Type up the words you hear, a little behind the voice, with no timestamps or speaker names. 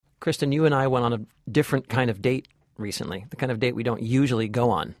Kristen, you and I went on a different kind of date recently, the kind of date we don't usually go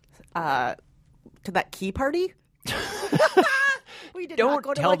on. To that key party? We did Don't not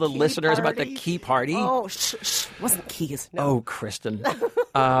go to tell a the key listeners party. about the key party. Oh, wasn't keys. No. Oh, Kristen.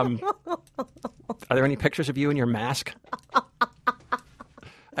 Are there any pictures of you in your mask?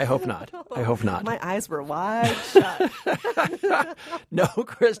 I hope not. I hope not. My eyes were wide shut. No,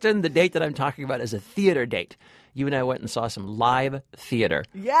 Kristen, the date that I'm talking about is a theater date. You and I went and saw some live theater.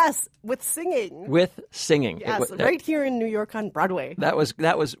 Yes, with singing. With singing. Yes, right here in New York on Broadway. That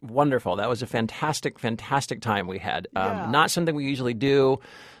was wonderful. That was a fantastic time we had. Yeah. Not something we usually do.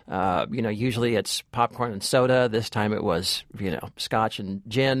 Usually it's popcorn and soda. This time it was, scotch and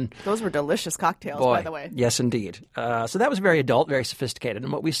gin. Those were delicious cocktails, Boy, by the way. Yes, indeed. So that was very adult, very sophisticated.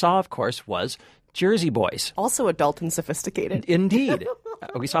 And what we saw, of course, was Jersey Boys. Also adult and sophisticated. Indeed.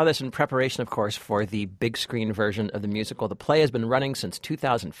 We saw this in preparation, of course, for the big screen version of the musical. The play has been running since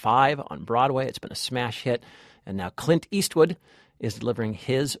 2005 on Broadway. It's been a smash hit. And now Clint Eastwood is delivering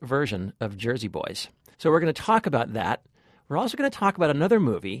his version of Jersey Boys. So we're going to talk about that. We're also going to talk about another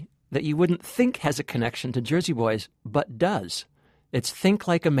movie that you wouldn't think has a connection to Jersey Boys, but does. It's Think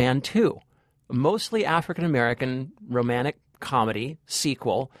Like a Man 2, a mostly African-American romantic comedy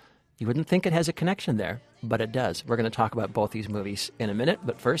sequel. You wouldn't think it has a connection there, but it does. We're going to talk about both these movies in a minute,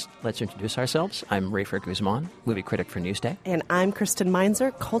 but first, let's introduce ourselves. I'm Rafer Guzman, movie critic for Newsday. And I'm Kristen Meinzer,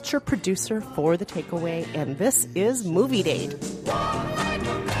 culture producer for The Takeaway, and this is Movie Date.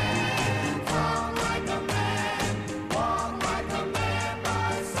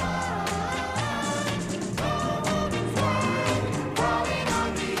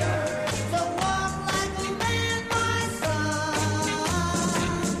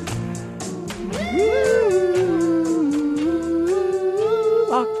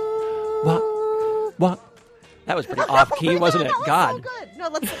 Walk. That was pretty off-key, wasn't it? God. So good.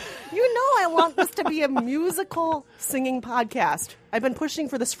 No, I want this to be a musical singing podcast. I've been pushing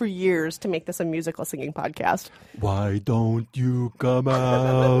for this for years to make this a musical singing podcast. Why don't you come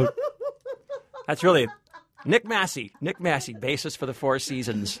out? That's really Nick Massey, bassist for the Four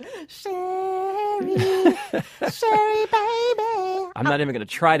Seasons. Sherry, baby. I'm not even going to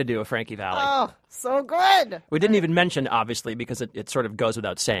try to do a Frankie Valli. Oh, so good. We didn't even mention, obviously, because it sort of goes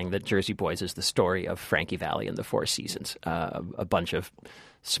without saying that Jersey Boys is the story of Frankie Valli and the Four Seasons. A bunch of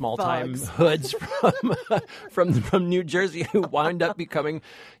small-time hoods from New Jersey who wound up becoming,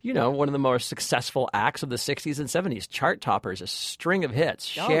 one of the more successful acts of the 60s and 70s. Chart toppers, a string of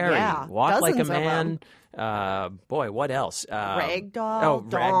hits. Oh, Sherry, yeah. Walk Dozens Like a Man. What else? Ragdoll,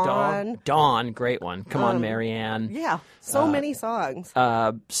 Ragdoll. Dawn, great one. Come on, Marianne. Yeah, so many songs.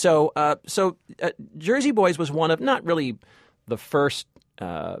 So Jersey Boys was one of, not really the first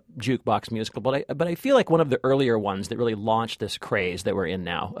jukebox musical, but I feel like one of the earlier ones that really launched this craze that we're in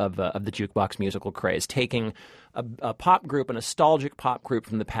now of the jukebox musical craze, taking a pop group, a nostalgic pop group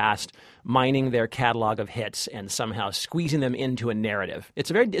from the past, mining their catalog of hits and somehow squeezing them into a narrative.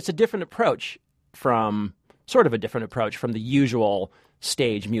 It's a different approach from the usual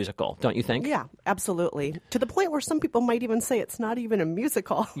stage musical, don't you think? Yeah, absolutely. To the point where some people might even say it's not even a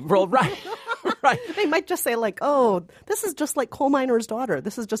musical. Well, right. Right. They might just say, like, oh, this is just like Coal Miner's Daughter.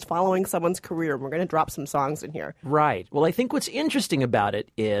 This is just following someone's career, and we're going to drop some songs in here. Right. Well, I think what's interesting about it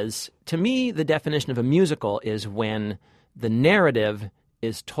is, to me, the definition of a musical is when the narrative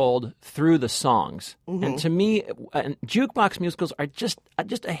is told through the songs. Mm-hmm. And to me, jukebox musicals are just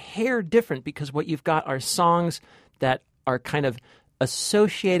a hair different, because what you've got are songs that are kind of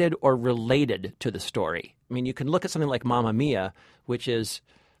associated or related to the story. I mean, you can look at something like Mamma Mia, which is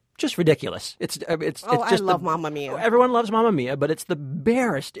just ridiculous. I love Mamma Mia. Everyone loves Mamma Mia, but it's the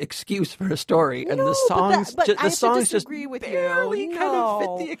barest excuse for a story, and the songs just barely kind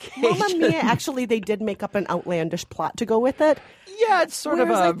of fit the occasion. Mamma Mia, actually, they did make up an outlandish plot to go with it. Yeah, it's sort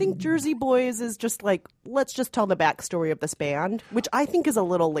Whereas of I think Jersey Boys is just like, let's just tell the backstory of this band, which I think is a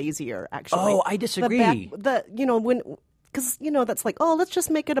little lazier, actually. Oh, I disagree. Because, that's like, oh, let's just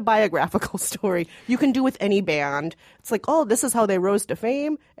make it a biographical story. You can do with any band. It's like, oh, this is how they rose to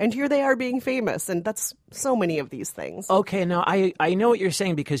fame, and here they are being famous. And that's so many of these things. Okay, now I know what you're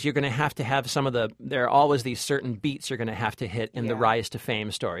saying, because you're going to have some of there are always these certain beats you're going to have to hit in the rise to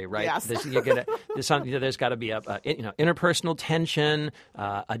fame story, right? Yes. There's got to be a interpersonal tension,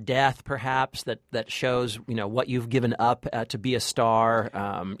 a death perhaps that shows what you've given up to be a star.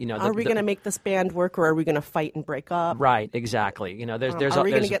 Are we going to make this band work, or are we going to fight and break up? Right. Right, exactly. You know, there's are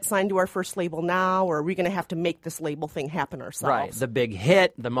we going to get signed to our first label now, or are we going to have to make this label thing happen ourselves? Right, the big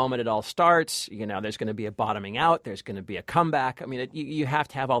hit, the moment it all starts. You know, there's going to be a bottoming out. There's going to be a comeback. I mean, you have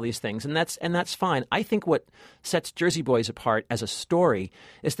to have all these things, and that's fine. I think what sets Jersey Boys apart as a story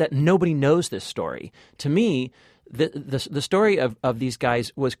is that nobody knows this story. To me, the story of these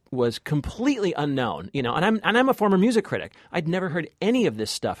guys was completely unknown, you know, and I'm a former music critic. I'd never heard any of this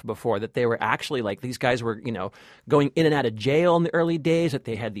stuff before, that they were actually, like, these guys were, you know, going in and out of jail in the early days, that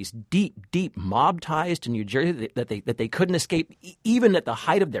they had these deep mob ties to New Jersey, that they couldn't escape. Even at the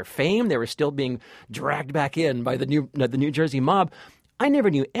height of their fame, they were still being dragged back in by the New Jersey mob. I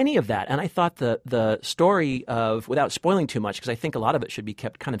never knew any of that, and I thought the story of, without spoiling too much, because I think a lot of it should be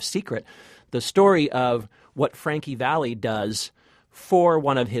kept kind of secret, the story of what Frankie Valli does for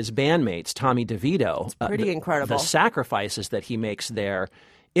one of his bandmates, Tommy DeVito. It's pretty incredible. The sacrifices that he makes there,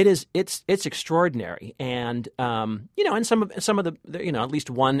 it's extraordinary. And you know, and some of the you know, at least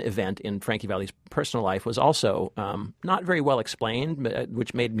one event in Frankie Valli's personal life was also not very well explained,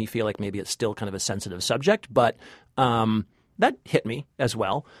 which made me feel like maybe it's still kind of a sensitive subject, but that hit me as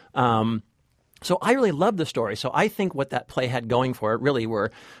well. So I really loved the story. So I think what that play had going for it really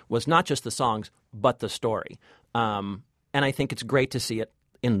was not just the songs, but the story. And I think it's great to see it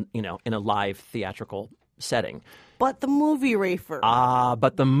in a live theatrical setting. But the movie, Rafer.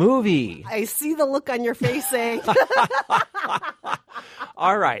 But the movie. I see the look on your face saying.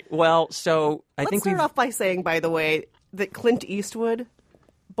 All right. Well, so Let's start off by saying, by the way, that Clint Eastwood,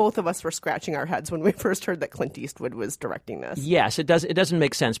 both of us were scratching our heads when we first heard that Clint Eastwood was directing this. Yes, it does. It doesn't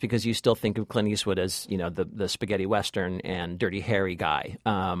make sense because you still think of Clint Eastwood as, you know, the spaghetti western and Dirty Harry guy,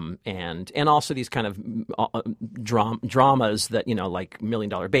 and also these kind of dramas that, you know, like $1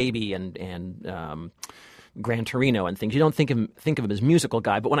 Million Baby and Gran Torino and things. You don't think of him as musical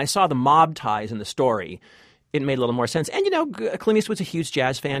guy, but when I saw the mob ties in the story, it made a little more sense. And, you know, Clint Eastwood's a huge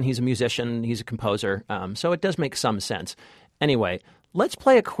jazz fan. He's a musician. He's a composer. So it does make some sense. Anyway, let's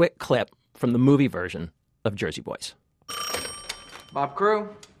play a quick clip from the movie version of Jersey Boys. Bob Crew?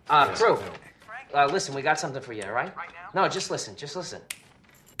 Listen, we got something for you, all right? Right now? No, just listen. 2,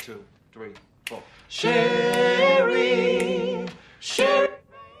 3, 4. Sherry.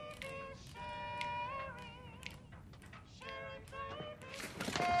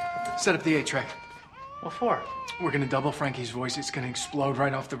 Set up the 8-track. What for? We're gonna double Frankie's voice. It's gonna explode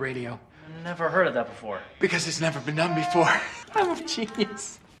right off the radio. Never heard of that before. Because it's never been done before. I'm a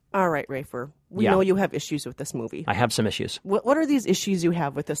genius. All right, Rafer. We know you have issues with this movie. I have some issues. What are these issues you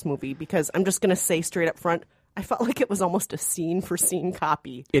have with this movie? Because I'm just going to say straight up front, I felt like it was almost a scene-for-scene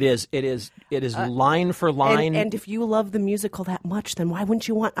copy. It is line for line. And if you love the musical that much, then why wouldn't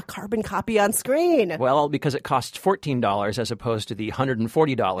you want a carbon copy on screen? Well, because it costs $14 as opposed to the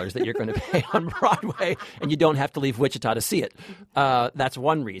 $140 that you're going to pay on Broadway, and you don't have to leave Wichita to see it. That's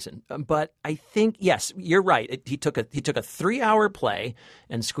one reason. But I think, yes, you're right. He took a 3-hour play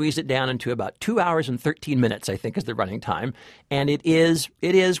and squeezed it down into about 2 hours and 13 minutes, I think, is the running time. And it is,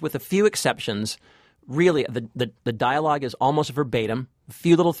 with a few exceptions, really, the dialogue is almost verbatim. A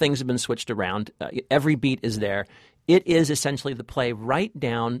few little things have been switched around. Every beat is there. It is essentially the play right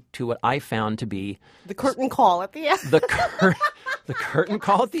down to what I found to be the curtain call at the end. The curtain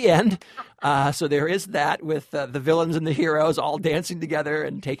call at the end. So there is that with the villains and the heroes all dancing together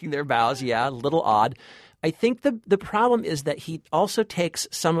and taking their bows. Yeah, a little odd. I think the problem is that he also takes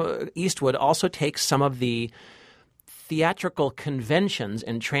Eastwood also takes some of the theatrical conventions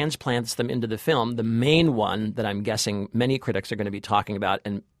and transplants them into the film. The main one that I'm guessing many critics are going to be talking about,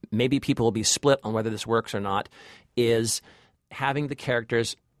 and maybe people will be split on whether this works or not, is having the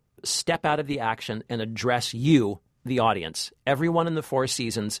characters step out of the action and address you, the audience. Everyone in the 4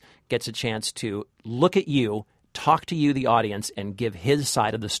 seasons gets a chance to look at you, talk to you, the audience, and give his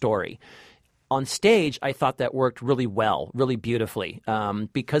side of the story. On stage, I thought that worked really well, really beautifully,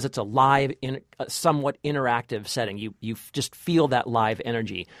 because it's a live, somewhat interactive setting. You just feel that live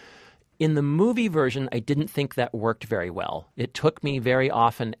energy. In the movie version, I didn't think that worked very well. It took me very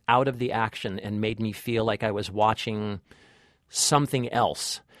often out of the action and made me feel like I was watching something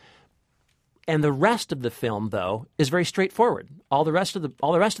else. And the rest of the film, though, is very straightforward. All the rest of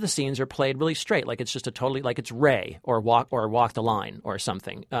the scenes are played really straight, like it's just like it's Ray or Walk the Line or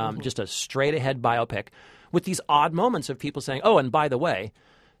something. Just a straight ahead biopic with these odd moments of people saying, "Oh, and by the way,"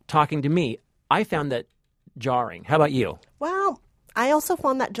 talking to me. I found that jarring. How about you? Well, I also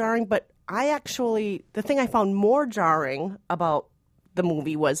found that jarring, but the thing I found more jarring about the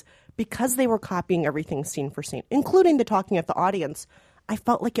movie was because they were copying everything scene for scene, including the talking at the audience. I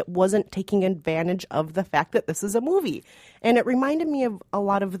felt like it wasn't taking advantage of the fact that this is a movie. And it reminded me of a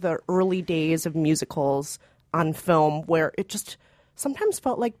lot of the early days of musicals on film where it just sometimes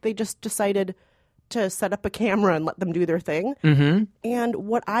felt like they just decided to set up a camera and let them do their thing. Mm-hmm. And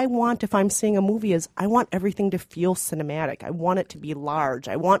what I want if I'm seeing a movie is I want everything to feel cinematic. I want it to be large.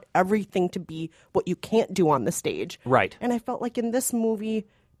 I want everything to be what you can't do on the stage. Right. And I felt like in this movie,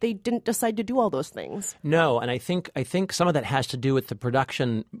 they didn't decide to do all those things. No, and I think some of that has to do with the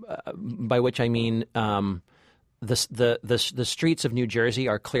production, by which I mean the streets of New Jersey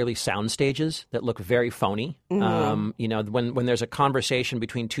are clearly sound stages that look very phony. Mm-hmm. When there's a conversation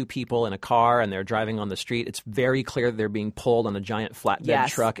between two people in a car and they're driving on the street, it's very clear they're being pulled on a giant flatbed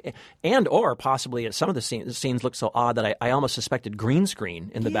truck, or possibly some of the scenes look so odd that I almost suspected green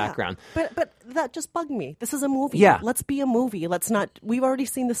screen in the background. But that just bugged me. This is a movie. Yeah. Let's be a movie. Let's not. We've already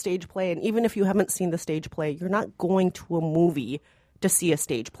seen the stage play, and even if you haven't seen the stage play, you're not going to a movie to see a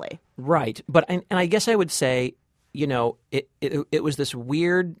stage play. Right. But and I guess I would say, it was this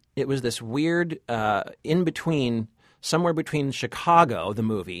weird in between, somewhere between Chicago, the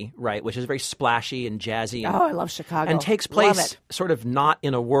movie, right, which is very splashy and jazzy. Oh, I love Chicago. And takes place sort of not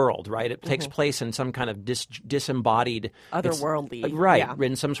in a world, right? It takes place in some kind of disembodied... Otherworldly. Right, yeah.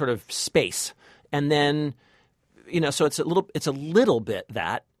 in some sort of space. And then, so it's a little bit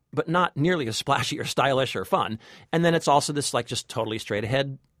that, but not nearly as splashy or stylish or fun. And then it's also this like just totally straight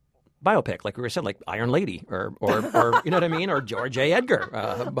ahead biopic, like we were saying, like Iron Lady or you know what I mean, or George A.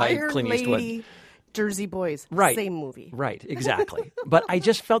 Edgar by Iron Clint Eastwood. Lady, Jersey Boys, right? Same movie, right? Exactly. But I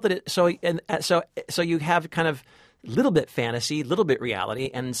just felt that so you have kind of little bit fantasy, little bit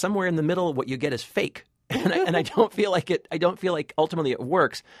reality, and somewhere in the middle, what you get is fake. And I don't feel like it. I don't feel like ultimately it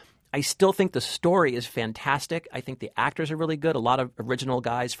works. I still think the story is fantastic. I think the actors are really good. A lot of original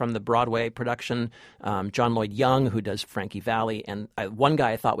guys from the Broadway production. John Lloyd Young, who does Frankie Valli. And one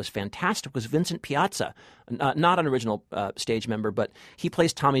guy I thought was fantastic was Vincent Piazza. Not an original stage member, but he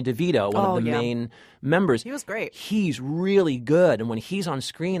plays Tommy DeVito, one of the main members. He was great. He's really good. And when he's on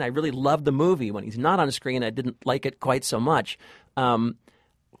screen, I really love the movie. When he's not on screen, I didn't like it quite so much.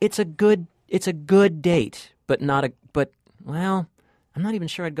 It's a good date, but well, I'm not even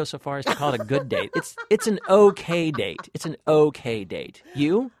sure I'd go so far as to call it a good date. It's an okay date. It's an okay date.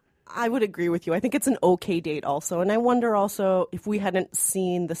 You? I would agree with you. I think it's an okay date also. And I wonder also if we hadn't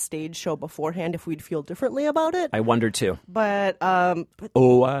seen the stage show beforehand, if we'd feel differently about it. I wonder too. But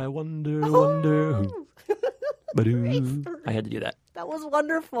oh, I wonder who. I had to do that. That was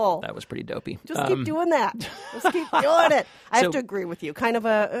wonderful. That was pretty dopey. Just keep doing that. Just keep doing it. I have to agree with you. Kind of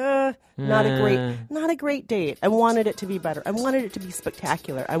not a great date. I wanted it to be better. I wanted it to be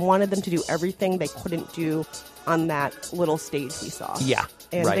spectacular. I wanted them to do everything they couldn't do on that little stage we saw. Yeah,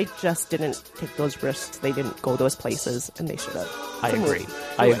 and right. they just didn't take those risks. They didn't go those places, and they should have. I agree.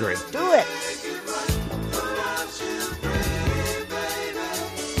 I agree. Do it.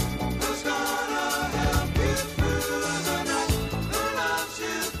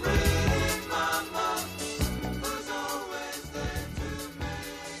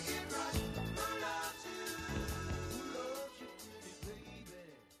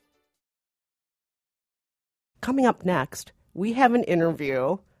 Coming up next, we have an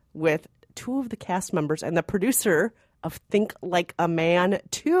interview with two of the cast members and the producer of Think Like a Man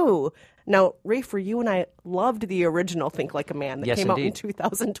 2. Now, Rafer, you and I loved the original Think Like a Man that came out in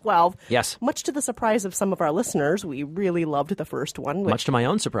 2012. Yes. Much to the surprise of some of our listeners, we really loved the first one. Much to my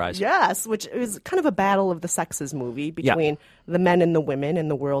own surprise. Yes, which is kind of a battle of the sexes movie between the men and the women in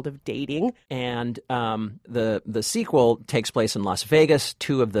the world of dating. And the sequel takes place in Las Vegas.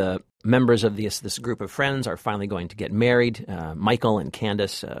 Two of the members of this group of friends are finally going to get married. Michael and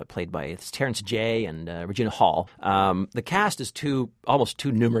Candace, played by Terrence J. and Regina Hall. The cast is almost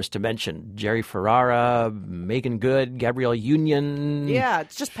too numerous to mention. Jerry Ferrara, Megan Good, Gabrielle Union. Yeah,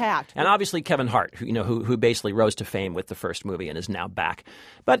 it's just packed. And obviously Kevin Hart, who basically rose to fame with the first movie and is now back.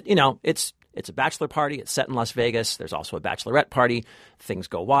 But, it's a bachelor party. It's set in Las Vegas. There's also a bachelorette party. Things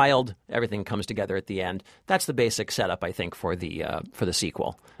go wild. Everything comes together at the end. That's the basic setup, I think, for the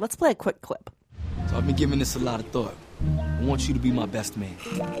sequel. Let's play a quick clip. So I've been giving this a lot of thought. I want you to be my best man.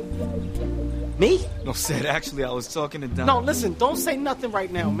 Me? No, said actually, I was talking to Don. No, listen, don't say nothing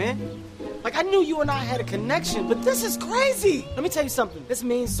right now, man. Like, I knew you and I had a connection, but this is crazy. Let me tell you something. This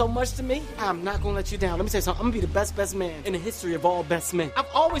means so much to me. I'm not gonna let you down. Let me tell you something. I'm gonna be the best man in the history of all best men. I've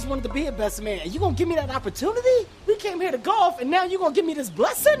always wanted to be a best man. You gonna give me that opportunity? We came here to golf, and now you gonna give me this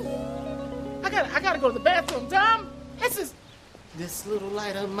blessing? I gotta go to the bathroom, Dom. This little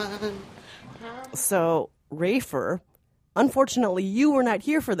light of mine. So, Rafer, unfortunately, you were not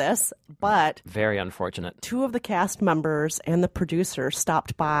here for this, but very unfortunate. Two of the cast members and the producer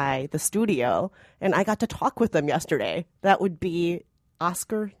stopped by the studio, and I got to talk with them yesterday. That would be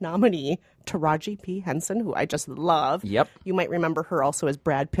Oscar nominee Tarji P. Henson, who I just love. Yep. You might remember her also as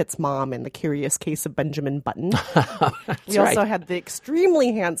Brad Pitt's mom in The Curious Case of Benjamin Button. We right. also had the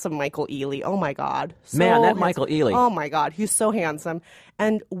extremely handsome Michael Ealy. Oh, my God. Man, that handsome. Michael Ealy. Oh, my God. He's so handsome.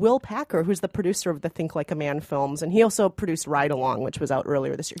 And Will Packer, who's the producer of the Think Like a Man films. And he also produced Ride Along, which was out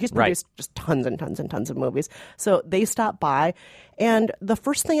earlier this year. He's produced just tons and tons and tons of movies. So they stopped by. And the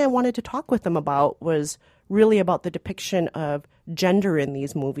first thing I wanted to talk with them about was really about the depiction of gender in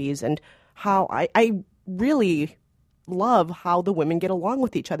these movies and how I really love how the women get along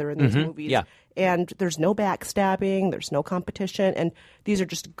with each other in these movies. Yeah. And there's no backstabbing, there's no competition, and these are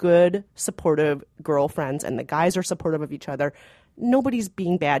just good, supportive girlfriends, and the guys are supportive of each other. Nobody's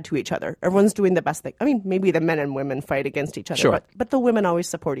being bad to each other. Everyone's doing the best thing. I mean, maybe the men and women fight against each other, Sure. but the women always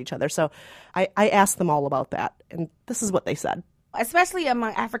support each other. So I asked them all about that, and this is what they said. Especially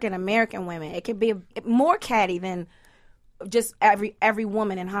among African American women, it can be more catty than just every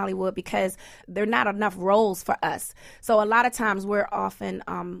woman in Hollywood because there are not enough roles for us. So a lot of times we're often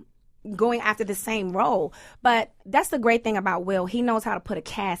going after the same role. But that's the great thing about Will. He knows how to put a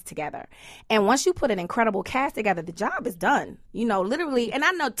cast together. And once you put an incredible cast together, the job is done. You know, literally, and I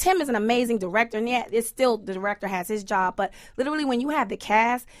know Tim is an amazing director, and yet it's still the director has his job. But literally, when you have the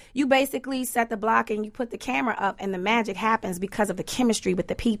cast, you basically set the block and you put the camera up, and the magic happens because of the chemistry with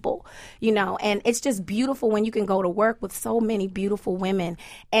the people, you know. And it's just beautiful when you can go to work with so many beautiful women,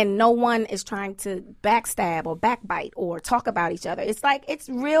 and no one is trying to backstab or backbite or talk about each other. It's like, it's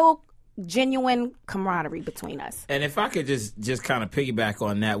real genuine camaraderie between us. And if I could just kind of piggyback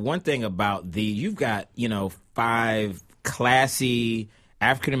on that, one thing about you've got, 5 classy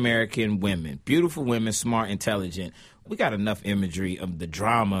African-American women, beautiful women, smart, intelligent. We got enough imagery of the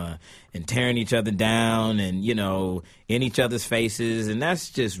drama and tearing each other down and, in each other's faces. And that's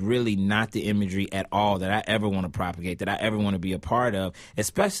just really not the imagery at all that I ever want to propagate, that I ever want to be a part of,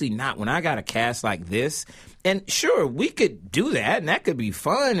 especially not when I got a cast like this. And sure, we could do that, and that could be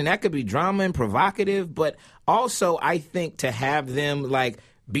fun, and that could be drama and provocative. But also, I think to have them,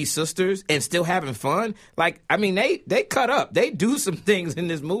 be sisters and still having fun. They cut up. They do some things in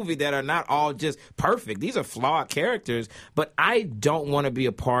this movie that are not all just perfect. These are flawed characters, but I don't want to be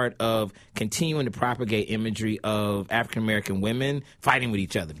a part of continuing to propagate imagery of African-American women fighting with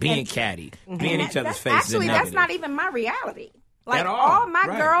each other, being catty, being in each other's faces. Actually, that's not even my reality. All my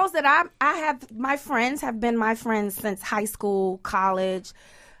girls that I have, my friends have been my friends since high school, college.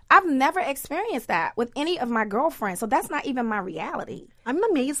 I've never experienced that with any of my girlfriends, so that's not even my reality. I'm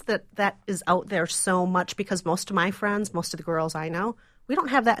amazed that is out there so much because most of my friends, most of the girls I know, we don't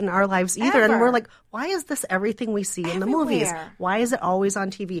have that in our lives either. Ever. And we're like, why is this everything we see in the movies? Why is it always on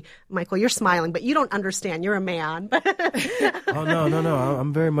TV? Michael, you're smiling, but you don't understand. You're a man. Oh, no.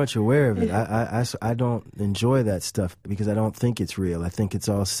 I'm very much aware of it. I don't enjoy that stuff because I don't think it's real. I think it's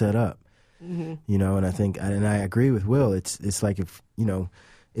all set up. Mm-hmm. And I agree with Will. It's like if,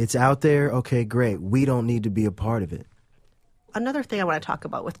 it's out there, okay, great. We don't need to be a part of it. Another thing I want to talk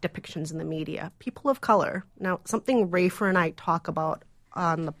about with depictions in the media, people of color. Now, something Rafer and I talk about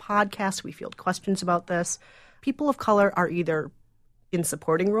on the podcast, we field questions about this. People of color are either in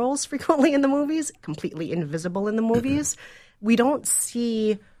supporting roles frequently in the movies, completely invisible in the movies. We don't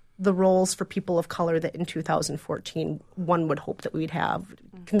see the roles for people of color that in 2014 one would hope that we'd have,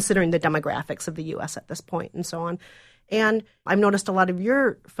 considering the demographics of the U.S. at this point and so on. And I've noticed a lot of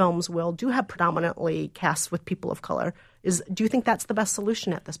your films, Will, do have predominantly casts with people of color. Do you think that's the best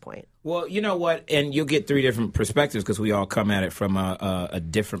solution at this point? Well, you know what? And you'll get 3 different perspectives because we all come at it from a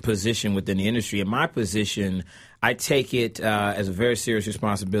different position within the industry. In my position, I take it as a very serious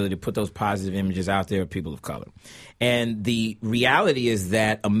responsibility to put those positive images out there of people of color. And the reality is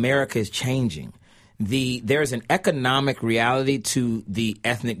that America is changing. There's an economic reality to the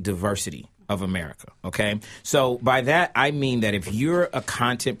ethnic diversity of America, okay? So by that, I mean that if you're a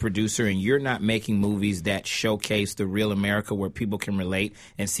content producer and you're not making movies that showcase the real America where people can relate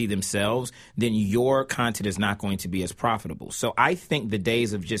and see themselves, then your content is not going to be as profitable. So I think the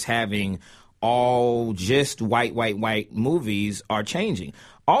days of just having all just white movies are changing.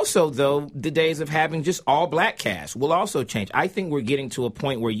 Also, though, the days of having just all black cast will also change. I think we're getting to a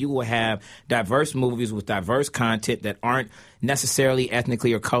point where you will have diverse movies with diverse content that aren't necessarily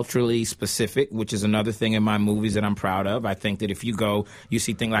ethnically or culturally specific, which is another thing in my movies that I'm proud of. I think that if you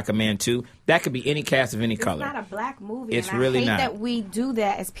see Think Like a Man 2, that could be any cast of any color. It's not a black movie. It's and really I hate not. that we do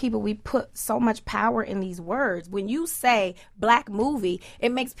that as people. We put so much power in these words. When you say black movie,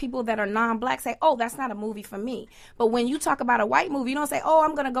 it makes people that are non-black say, oh, that's not a movie for me. But when you talk about a white movie, you don't say, oh, I'm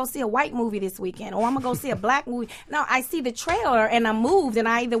I'm going to go see a white movie this weekend, or I'm going to go see a black movie. No, I see the trailer and I'm moved, and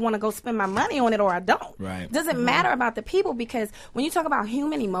I either want to go spend my money on it or I don't. Right. It doesn't matter about the people, because when you talk about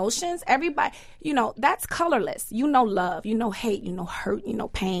human emotions, everybody, that's colorless. Love, hate,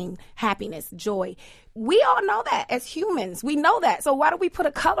 hurt, pain, happiness, joy. We all know that as humans. We know that. So why do we put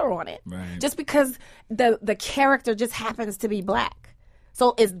a color on it? Right. Just because the character just happens to be black.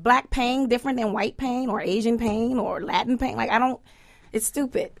 So is black pain different than white pain or Asian pain or Latin pain? It's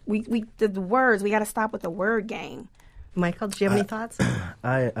stupid. The words, we got to stop with the word game. Michael, do you have any thoughts?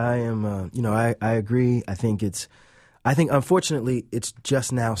 I am, I agree. I think unfortunately it's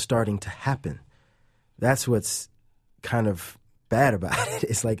just now starting to happen. That's what's kind of bad about it.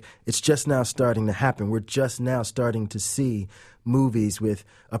 It's like it's just now starting to happen. We're just now starting to see movies with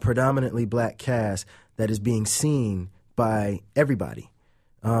a predominantly black cast that is being seen by everybody.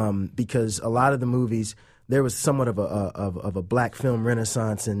 Because a lot of the movies, there was somewhat of a black film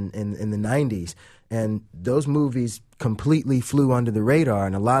renaissance in the 90s, and those movies completely flew under the radar,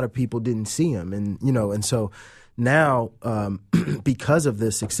 and a lot of people didn't see them, and so now because of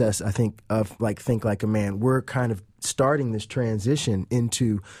the success, I think of Think Like a Man, we're kind of starting this transition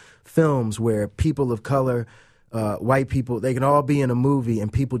into films where people of color, white people, they can all be in a movie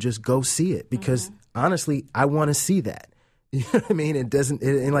and people just go see it because honestly, I want to see that. You know what I mean?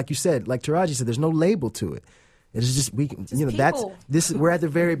 And like you said, like Tarji said, there's no label to it. It's just we're at the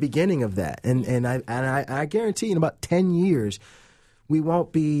very beginning of that, and I guarantee in about 10 years, we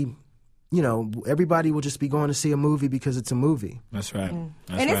won't be. Everybody will just be going to see a movie because it's a movie. That's right.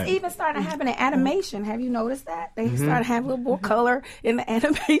 It's even starting to happen in animation. Have you noticed that? They started to have a little more color in the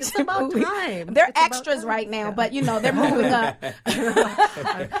animation It's about movie. time. They're extras right now, but, they're moving up.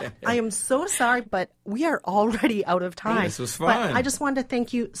 I am so sorry, but we are already out of time. This was fun. But I just wanted to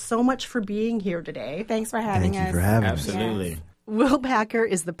thank you so much for being here today. Thanks for having us. Thank you for having us. Absolutely. Yes. Will Packer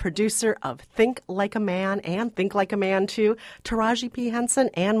is the producer of Think Like a Man and Think Like a Man 2. Tarji P. Henson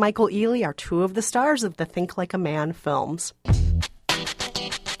and Michael Ealy are two of the stars of the Think Like a Man films.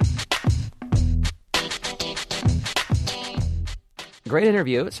 Great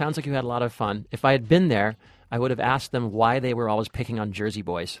interview. It sounds like you had a lot of fun. If I had been there, I would have asked them why they were always picking on Jersey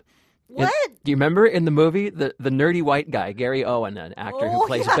boys. What? Do you remember in the movie, the nerdy white guy, Gary Owen, an actor who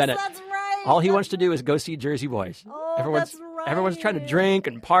plays Bennett? That's right. All he wants to do is go see Jersey boys. Oh, Everyone's that's right. Everyone's trying to drink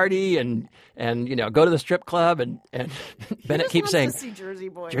and party and go to the strip club and Bennett keeps saying, Jersey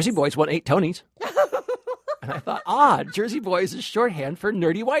Boys. Jersey Boys won 8 Tonys. And I thought, Jersey Boys is shorthand for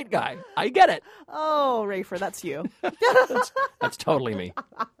nerdy white guy. I get it. Oh, Rafer, that's you. That's totally me.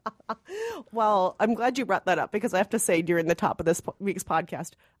 Well, I'm glad you brought that up because I have to say during the top of this week's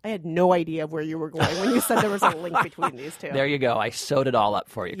podcast, I had no idea where you were going when you said there was a link between these two. There you go. I sewed it all up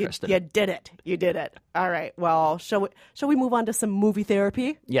for you, Kristen. You did it. You did it. All right. Well, shall we move on to some movie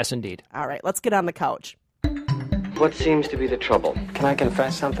therapy? Yes, indeed. All right. Let's get on the couch. What seems to be the trouble? Can I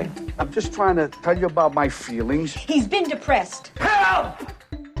confess something? I'm just trying to tell you about my feelings. He's been depressed. Help!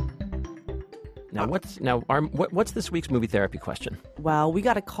 Now, what's this week's movie therapy question? Well, we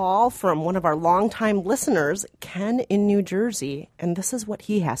got a call from one of our longtime listeners, Ken in New Jersey, and this is what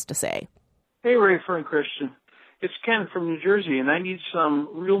he has to say. Hey, Rafer and Christian. It's Ken from New Jersey, and I need some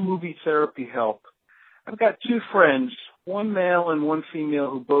real movie therapy help. I've got 2 friends, one male and one female,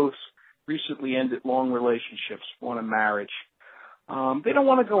 who both recently ended long relationships, one a marriage. They don't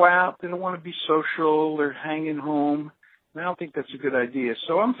want to go out. They don't want to be social. They're hanging home. And I don't think that's a good idea.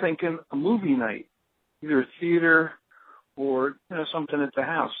 So I'm thinking a movie night, either a theater or something at the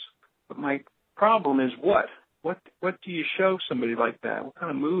house. But my problem is what? What do you show somebody like that? What kind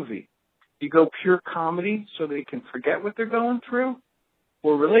of movie? You go pure comedy so they can forget what they're going through?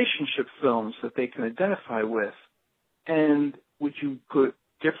 Or relationship films that they can identify with? And would you put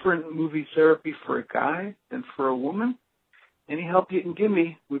different movie therapy for a guy than for a woman? Any help you can give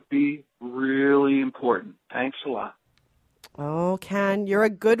me would be really important. Thanks a lot. Oh, Ken, you're a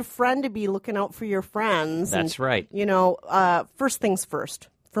good friend to be looking out for your friends. That's right. First things first.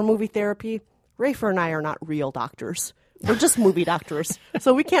 For movie therapy, Rafer and I are not real doctors. We're just movie doctors.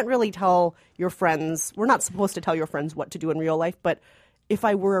 So we can't really tell your friends. We're not supposed to tell your friends what to do in real life. But if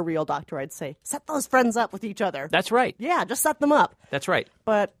I were a real doctor, I'd say, set those friends up with each other. That's right. Yeah, just set them up. That's right.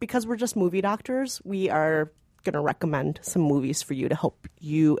 But because we're just movie doctors, we are going to recommend some movies for you to help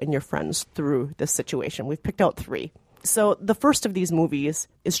you and your friends through this situation. We've picked out 3. So the first of these movies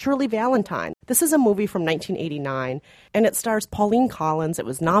is Shirley Valentine. This is a movie from 1989, and it stars Pauline Collins. It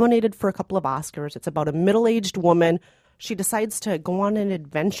was nominated for a couple of Oscars. It's about a middle-aged woman. She decides to go on an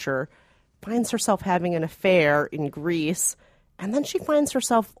adventure, finds herself having an affair in Greece, and then she finds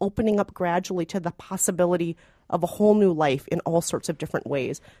herself opening up gradually to the possibility of a whole new life in all sorts of different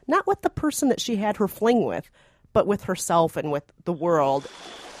ways. Not with the person that she had her fling with, but with herself and with the world.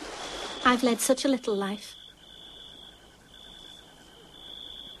 I've led such a little life.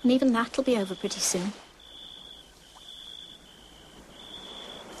 And even that'll be over pretty soon.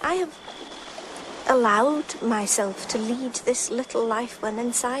 I have allowed myself to lead this little life when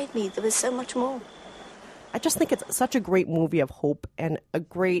inside me there was so much more. I just think it's such a great movie of hope and a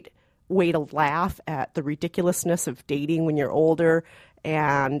great way to laugh at the ridiculousness of dating when you're older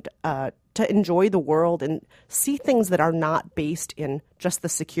and to enjoy the world and see things that are not based in just the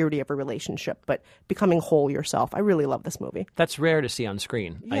security of a relationship, but becoming whole yourself. I really love this movie. That's rare to see on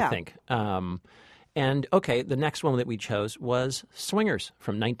screen, Yeah. I think. And, okay, the next one that we chose was Swingers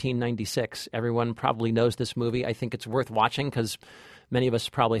from 1996. Everyone probably knows this movie. I think it's worth watching because many of us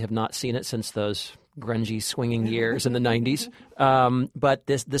probably have not seen it since those grungy swinging years in the 90s. But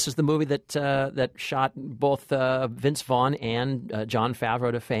this is the movie that shot both Vince Vaughn and Jon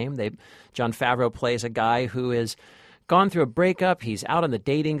Favreau to fame. Jon Favreau plays a guy who has gone through a breakup. He's out on the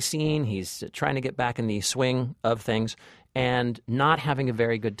dating scene. He's trying to get back in the swing of things and not having a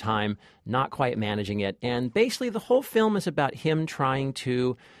very good time, not quite managing it. And basically the whole film is about him trying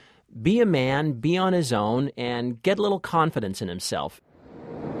to be a man, be on his own, and get a little confidence in himself.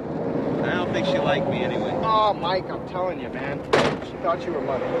 I don't think she liked me anyway. Oh, Mike, I'm telling you, man. She thought you were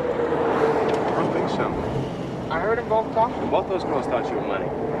money. I don't think so. I heard them both talking. Both those girls thought you were money.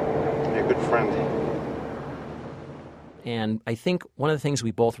 You're a good friend. And I think one of the things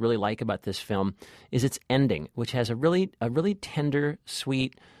we both really like about this film is its ending, which has a really tender,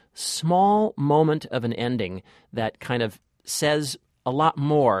 sweet, small moment of an ending that kind of says a lot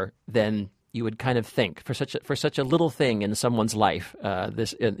more than you would kind of think for such a little thing in someone's life.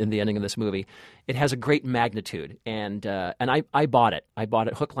 In the ending of this movie, it has a great magnitude, and I bought it. I bought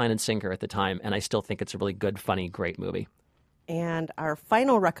it hook, line, and sinker at the time, and I still think it's a really good, funny, great movie. And our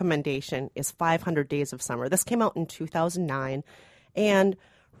final recommendation is 500 Days of Summer. This came out in 2009, and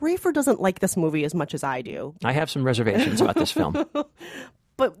Rafer doesn't like this movie as much as I do. I have some reservations about this film.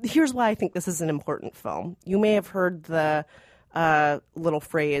 But here's why I think this is an important film. You may have heard the little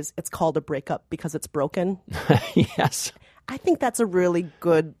phrase, it's called a breakup because it's broken. Yes. I think that's a really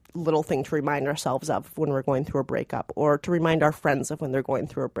good little thing to remind ourselves of when we're going through a breakup, or to remind our friends of when they're going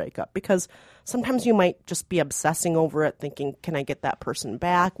through a breakup, because sometimes you might just be obsessing over it, thinking, can I get that person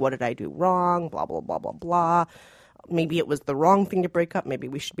back? What did I do wrong? Blah, blah, blah, blah, blah. Maybe it was the wrong thing to break up. Maybe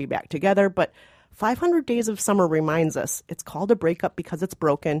we should be back together. But 500 Days of Summer reminds us it's called a breakup because it's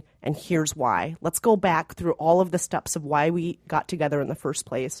broken, and here's why. Let's go back through all of the steps of why we got together in the first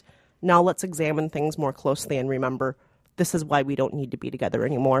place. Now let's examine things more closely and remember this is why we don't need to be together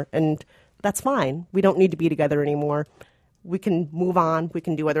anymore. And that's fine. We don't need to be together anymore. We can move on. We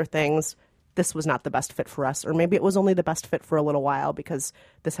can do other things. This was not the best fit for us. Or maybe it was only the best fit for a little while because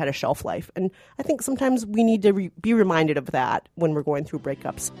this had a shelf life. And I think sometimes we need to be reminded of that when we're going through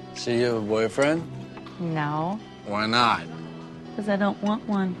breakups. So you have a boyfriend? No. Why not? Because I don't want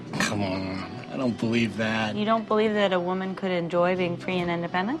one. Come on. I don't believe that. You don't believe that a woman could enjoy being free and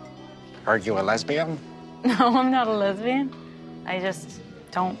independent? Are you a lesbian? No, I'm not a lesbian. I just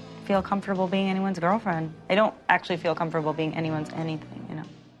don't feel comfortable being anyone's girlfriend. I don't actually feel comfortable being anyone's anything, you know.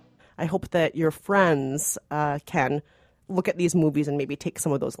 I hope that your friends can look at these movies and maybe take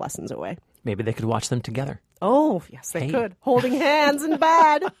some of those lessons away. Maybe they could watch them together. Oh, yes, they could. Holding hands in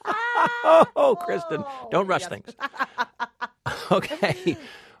bed. Oh, Kristen, don't rush things. Okay,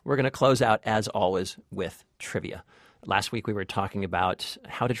 we're going to close out, as always, with trivia. Last week we were talking about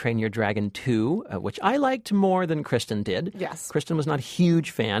How to Train Your Dragon 2, which I liked more than Kristen did. Yes. Kristen was not a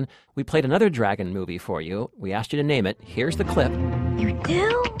huge fan. We played another dragon movie for you. We asked you to name it. Here's the clip. You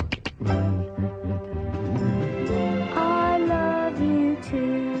do? I love you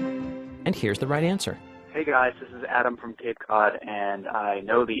too. And here's the right answer. Hey guys, this is Adam from Cape Cod, and I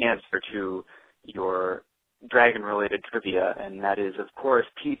know the answer to your dragon-related trivia, and that is, of course,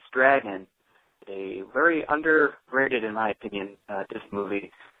 Pete's Dragon. A very underrated, in my opinion, Disney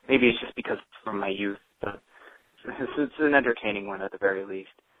movie. Maybe it's just because it's from my youth, but it's an entertaining one at the very least,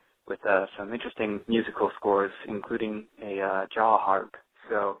 with some interesting musical scores, including a jaw harp.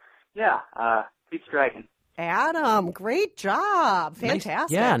 So, yeah, Pete's Dragon. Adam, great job.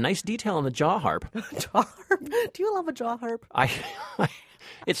 Fantastic. Nice detail on the jaw harp. Jaw harp? Do you love a jaw harp?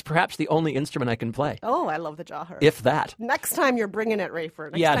 It's perhaps the only instrument I can play. Oh, I love the jaw harp. If that. Next time you're bringing it,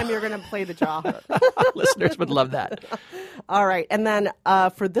 Rafer. Next time you're going to play the jaw harp. Listeners would love that. All right. And then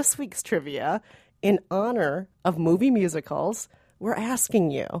for this week's trivia, in honor of movie musicals, we're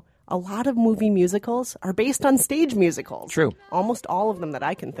asking you, a lot of movie musicals are based on stage musicals. True. Almost all of them that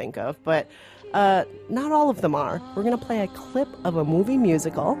I can think of. But Not all of them are. We're going to play a clip of a movie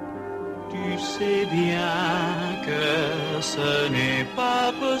musical. Tu sais bien que ce n'est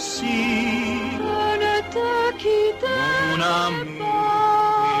pas possible. Je ne te quitterai mon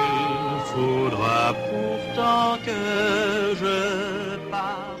amour, il faudra pourtant que je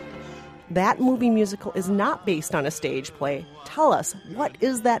parte. That movie musical is not based on a stage play. Tell us, what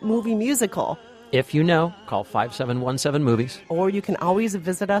is that movie musical? If you know, call 5717-MOVIES. Or you can always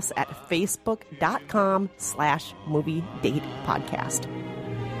visit us at facebook.com/moviedatepodcast.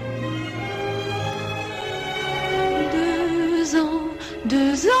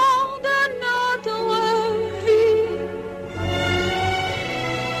 2 ans de notre vie.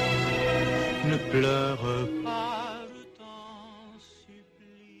 Ne pleure pas.